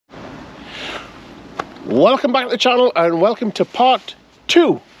Welcome back to the channel and welcome to part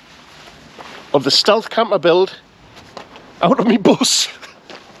 2 of the stealth camper build out of my bus.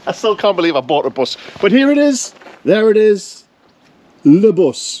 I still can't believe I bought a bus, but here it is, there it is, the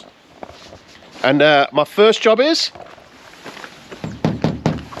bus. And my first job is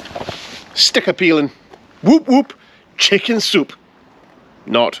sticker peeling. Whoop whoop, chicken soup.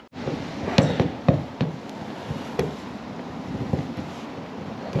 Not.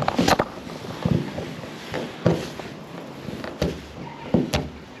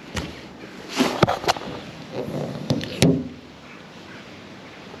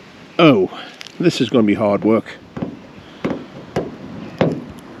 Oh, this is going to be hard work.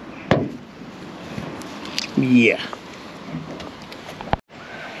 Yeah.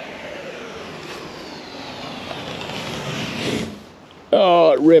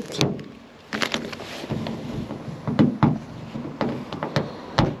 Oh, it ripped.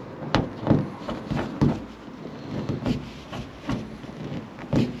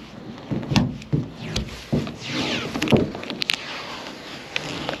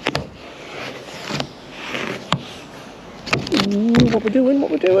 What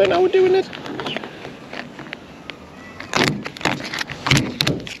we're doing, how we're doing it.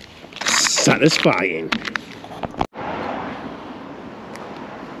 Satisfying.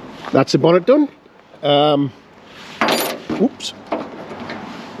 That's the bonnet done. Oops.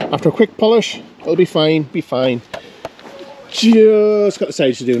 After a quick polish, it'll be fine, Just got the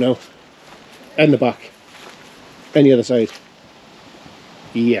sides to do now. And the back. And the other side.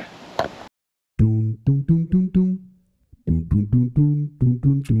 Yeah.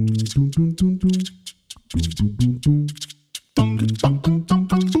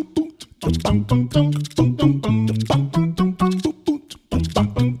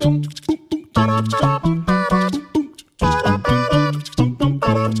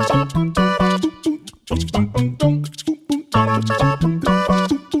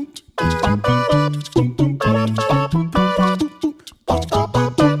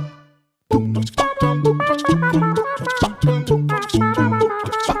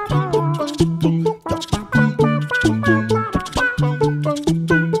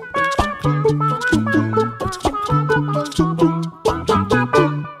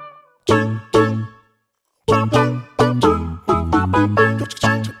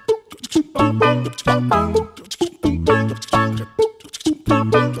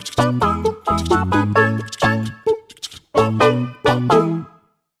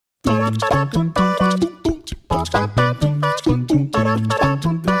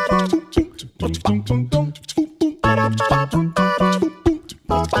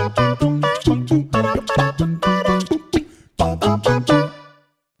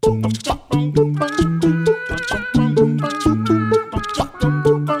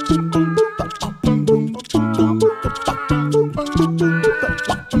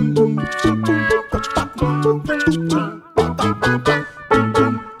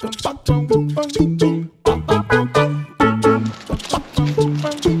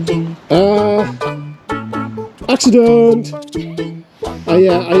 Accident!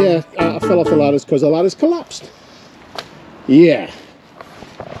 I fell off the ladders because the ladders collapsed. Yeah.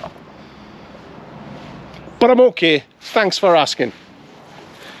 But I'm okay. Thanks for asking.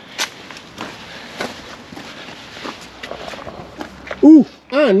 Ooh,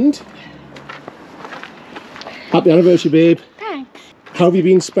 and happy anniversary, babe. Thanks. How have you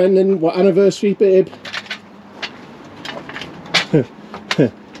been spending? What anniversary, babe?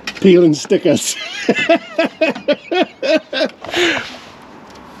 Peeling stickers.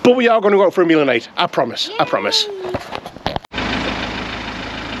 But we are going to go out for a meal tonight. I promise. Yay. I promise.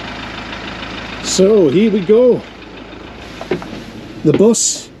 So here we go. The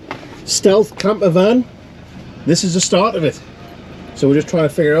bus, stealth camper van. This is the start of it. So we're just trying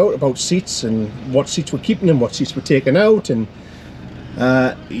to figure out about seats and what seats we're keeping and what seats we're taking out, and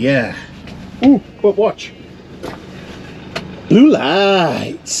yeah. Ooh, but watch. Blue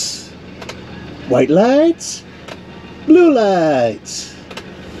lights, white lights, blue lights.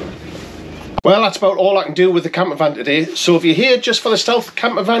 Well, that's about all I can do with the camper van today. So if you're here just for the stealth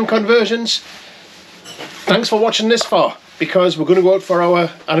camper van conversions, thanks for watching this far, because we're going to go out for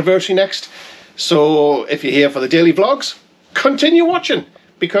our anniversary next. So if you're here for the daily vlogs, continue watching,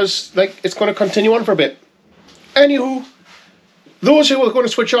 because it's going to continue on for a bit. Anywho, those who are going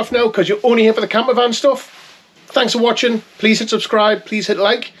to switch off now because you're only here for the camper van stuff, thanks for watching. Please hit subscribe, please hit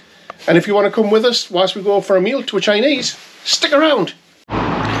like, and if you want to come with us whilst we go for a meal to a Chinese, stick around.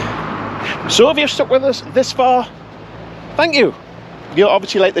 So if you've stuck with us this far, thank you. You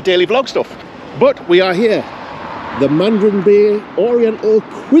obviously like the daily vlog stuff, but we are here, the Mandarin Bay Oriental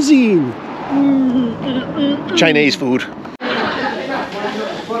Cuisine Chinese food.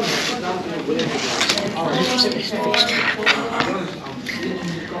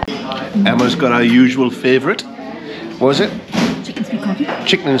 Emma's got our usual favourite. What was it? Chicken sweet corn soup.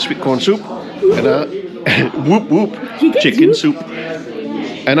 Chicken and sweet corn soup. And whoop whoop, chicken soup.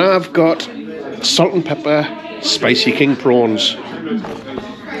 And I've got salt and pepper spicy king prawns.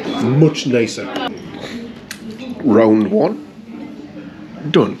 Much nicer. Round one.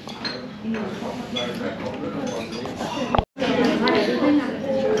 Done.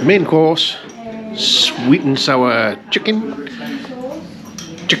 Main course, sweet and sour chicken,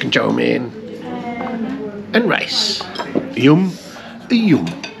 chicken chow mein, and rice. Yum, yum.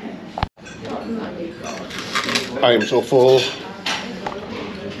 I am so full.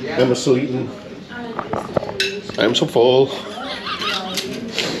 Emma's still eating. I am so full.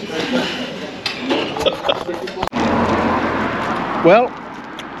 Well,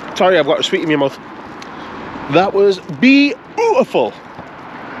 sorry, I've got a sweet in my mouth. That was beautiful.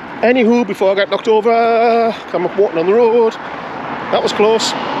 Anywho, before I get knocked over, I'm walking on the road. That was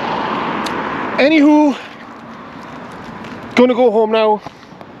close. Anywho, gonna go home now.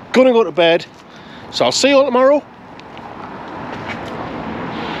 Gonna go to bed. So I'll see you all tomorrow.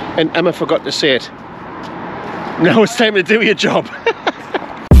 And Emma forgot to say it. Now it's time to do your job.